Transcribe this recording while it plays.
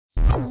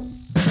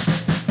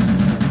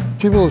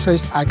people will say,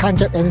 I can't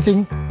get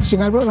anything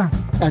Sungei Road.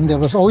 And there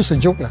was always a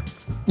joke.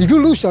 If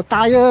you lose your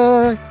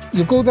tire,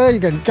 you go there, you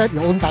can get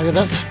your own tire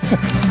back.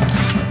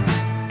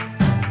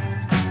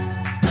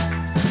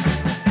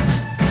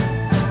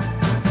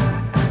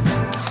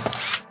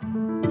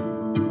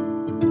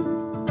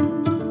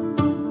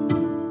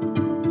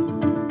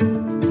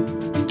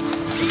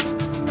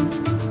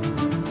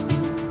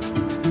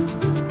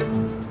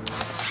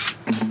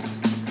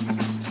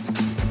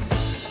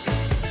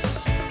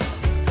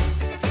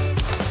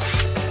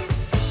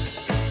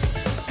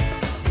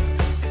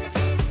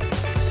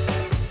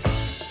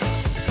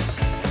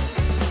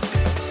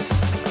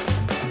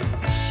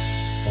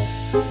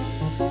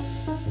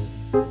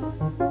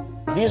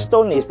 This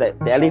stone is the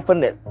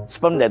elephant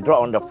sperm that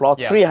drop on the floor.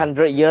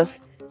 300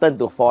 years turn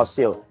to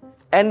fossil.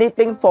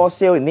 Anything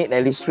fossil need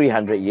at least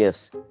 300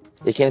 years.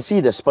 You can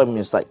see the sperm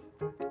inside.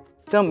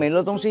 这样美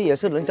的东西也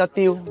是人家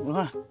丢，你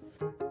看。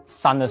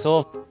闪的时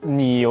候，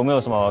你有没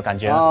有什么感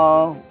觉？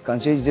感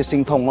觉一些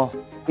心痛哦。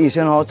以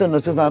前真的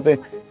是那边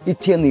一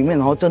天里面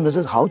真的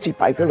是好几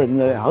百个人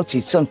了，好几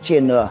上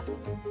千了。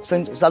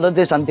杀到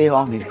这山地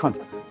你看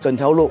整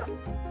条路。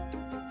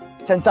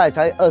 现在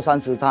才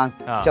20-30摊，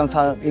相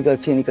差一个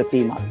天一个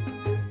地嘛。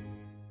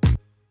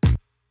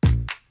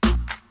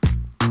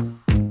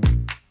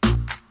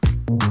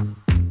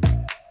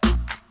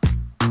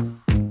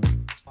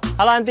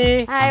Hello,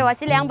 Auntie. Hi, 我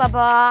是梁伯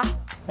伯。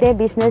Their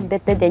business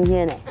better than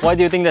here. Why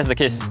do you think that's the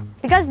case?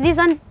 Because this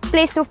one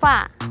place too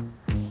far.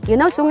 You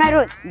know Sungei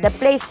Road, the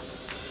place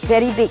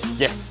very big.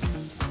 Yes.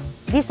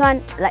 This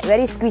one like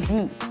very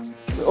squeezy.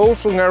 The old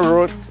Sungei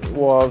Road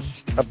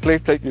was a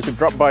place that you could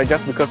drop by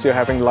just because you're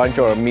having lunch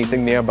or a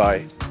meeting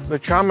nearby. The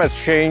charm has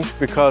changed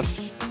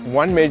because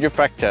one major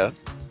factor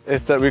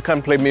is that we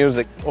can't play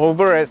music.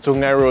 Over at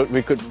Sungei Road,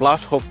 we could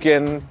blast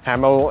Hokkien,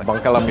 Tamil,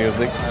 Bangla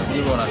music.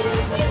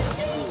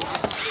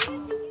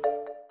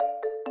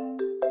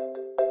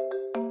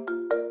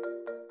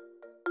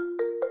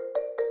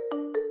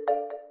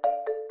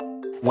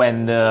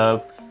 When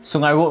the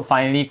Sungei Road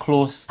finally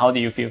closed, how do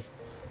you feel?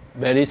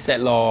 Very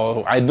sad,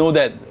 lor. I know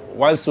that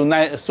once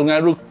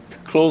Sungei Road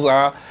closed,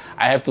 I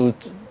have to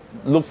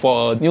look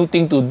for a new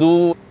thing to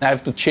do. I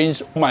have to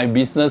change my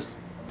business.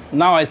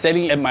 Now I'm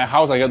selling at my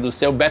house, I got to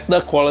sell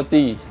better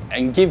quality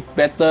and give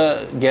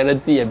better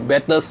guarantee and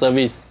better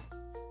service.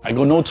 I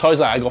got no choice,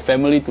 I got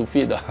family to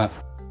feed.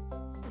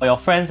 Your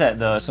friends at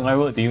the Sungei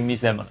Road, do you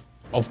miss them?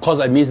 Of course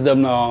I miss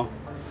them now.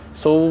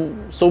 So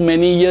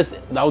many years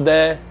out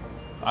there,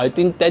 I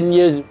think 10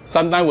 years,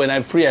 sometimes when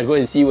I'm free, I go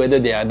and see whether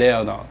they are there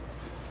or not.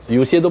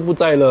 有些都不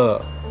在了，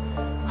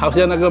好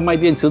像那个卖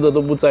电池的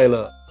都不在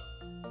了。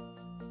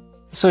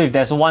So if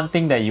there's one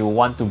thing that you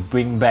want to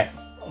bring back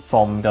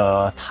from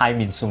the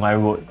time in Sungei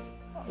Road,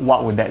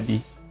 what would that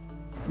be?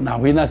 拿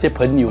回那些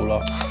朋友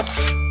了。